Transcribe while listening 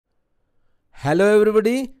Hello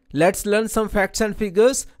everybody, let's learn some facts and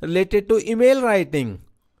figures related to email writing.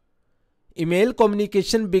 Email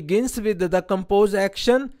communication begins with the compose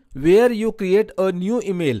action where you create a new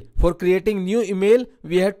email. For creating new email,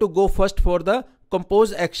 we have to go first for the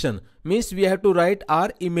compose action, means we have to write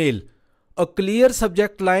our email. A clear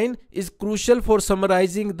subject line is crucial for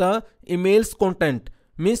summarizing the email's content.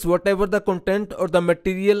 Means whatever the content or the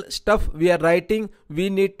material stuff we are writing,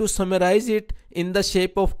 we need to summarize it in the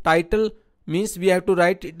shape of title. Means we have to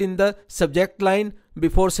write it in the subject line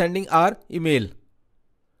before sending our email.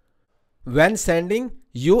 When sending,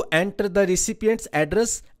 you enter the recipient's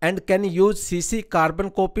address and can use CC carbon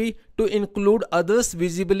copy to include others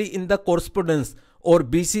visibly in the correspondence, or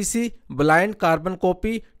BCC blind carbon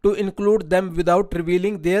copy to include them without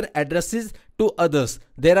revealing their addresses to others.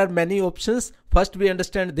 There are many options. First we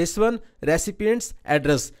understand this one, recipient's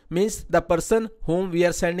address, means the person whom we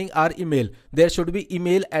are sending our email. There should be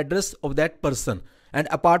email address of that person. And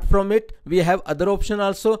apart from it, we have other option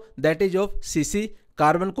also, that is of CC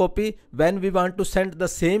carbon copy, when we want to send the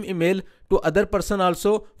same email to other person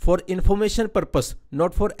also for information purpose,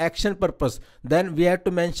 not for action purpose. Then we have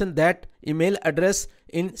to mention that email address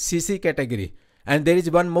in CC category. And there is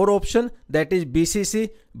one more option, that is BCC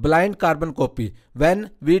blind carbon copy. When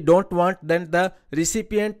we don't want then the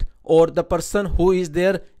recipient or the person who is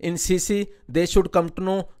there in CC, they should come to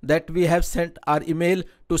know that we have sent our email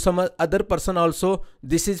to some other person also.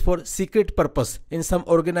 This is for secret purpose. In some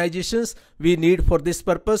organizations we need for this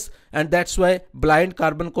purpose, and that's why blind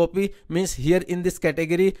carbon copy means here in this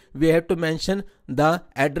category we have to mention the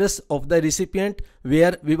address of the recipient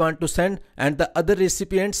where we want to send, and the other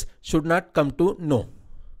recipients should not come to know.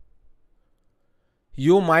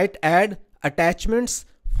 You might add attachments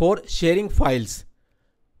for sharing files.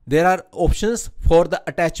 There are options for the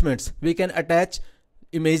attachments. We can attach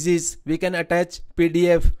images, we can attach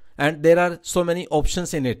PDF, and there are so many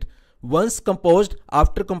options in it. Once composed,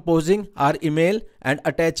 after composing our email and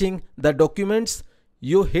attaching the documents,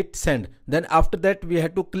 you hit send. Then after that we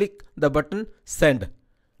have to click the button send,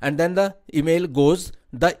 and then the email goes.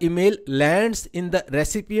 The email lands in the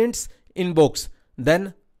recipient's inbox.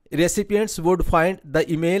 Then recipients would find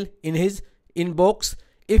the email in his inbox.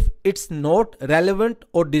 If it's not relevant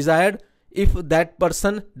or desired, if that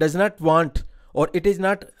person does not want or it is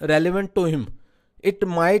not relevant to him, it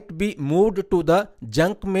might be moved to the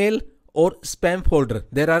junk mail or spam folder.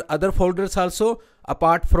 There are other folders also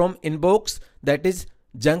apart from inbox, that is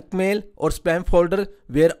junk mail or spam folder,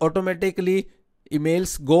 where automatically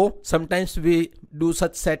emails go. Sometimes we do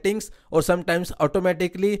such settings, or sometimes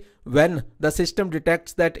automatically when the system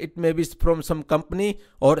detects that it may be from some company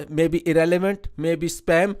or maybe irrelevant, maybe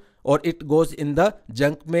spam, or it goes in the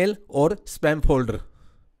junk mail or spam folder.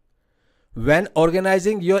 When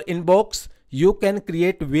organizing your inbox, you can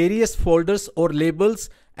create various folders or labels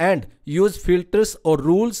and use filters or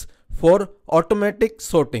rules for automatic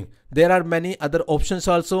sorting. There are many other options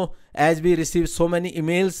also. As we receive so many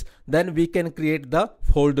emails, then we can create the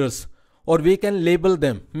folders, or we can label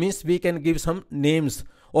them, means we can give some names,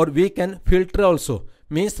 or we can filter also,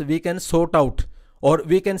 means we can sort out, or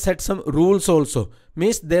we can set some rules also,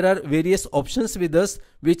 means there are various options with us.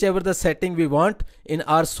 Whichever the setting we want in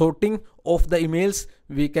our sorting of the emails,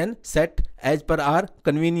 we can set as per our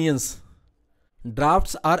convenience.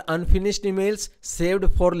 Drafts are unfinished emails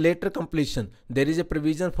saved for later completion. There is a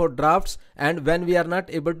provision for drafts, and when we are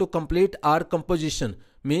not able to complete our composition,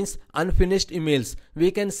 means unfinished emails, we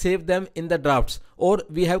can save them in the drafts. Or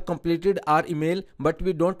we have completed our email but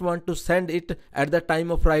we don't want to send it at the time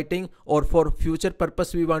of writing, or for future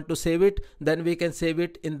purpose we want to save it, then we can save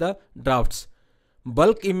it in the drafts.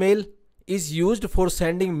 Bulk email is used for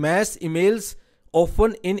sending mass emails,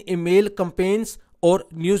 often in email campaigns or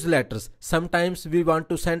newsletters. Sometimes we want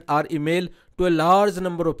to send our email to a large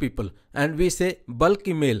number of people, and we say bulk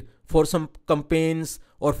email for some campaigns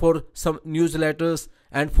or for some newsletters,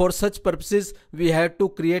 and for such purposes we have to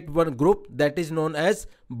create one group that is known as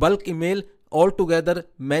bulk email. Altogether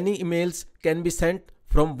many emails can be sent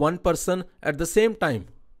from one person at the same time.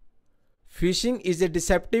 Phishing is a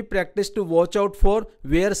deceptive practice to watch out for,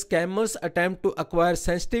 where scammers attempt to acquire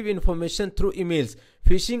sensitive information through emails.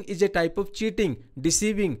 Phishing is a type of cheating,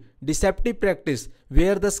 deceiving, deceptive practice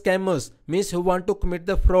where the scammers, means who want to commit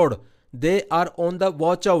the fraud, they are on the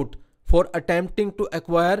watch out for attempting to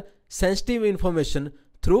acquire sensitive information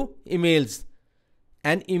through emails.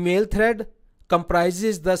 An email thread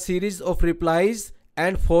comprises the series of replies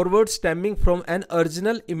and forward stemming from an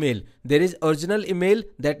original email. There is original email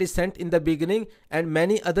that is sent in the beginning, and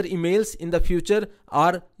many other emails in the future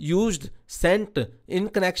are sent in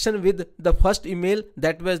connection with the first email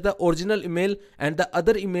that was the original email, and the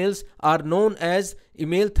other emails are known as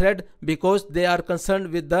email thread because they are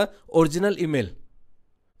concerned with the original email.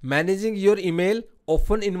 Managing your email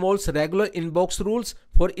often involves regular inbox rules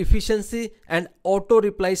for efficiency and auto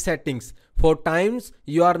reply settings. For times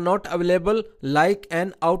you are not available, like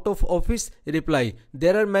an out of office reply,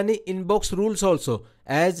 there are many inbox rules also,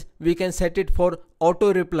 as we can set it for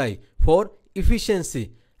auto reply for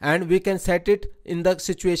efficiency, and we can set it in the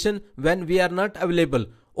situation when we are not available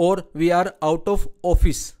or we are out of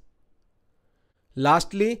office.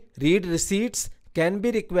 Lastly, read receipts can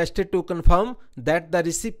be requested to confirm that the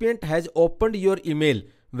recipient has opened your email.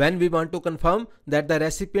 When we want to confirm that the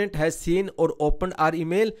recipient has seen or opened our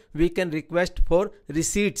email, we can request for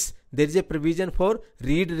receipts. There is a provision for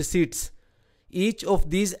read receipts. Each of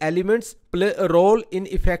these elements play a role in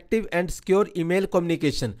effective and secure email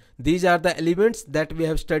communication. These are the elements that we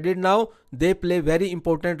have studied now. They play a very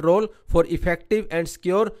important role for effective and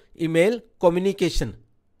secure email communication.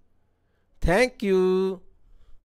 Thank you.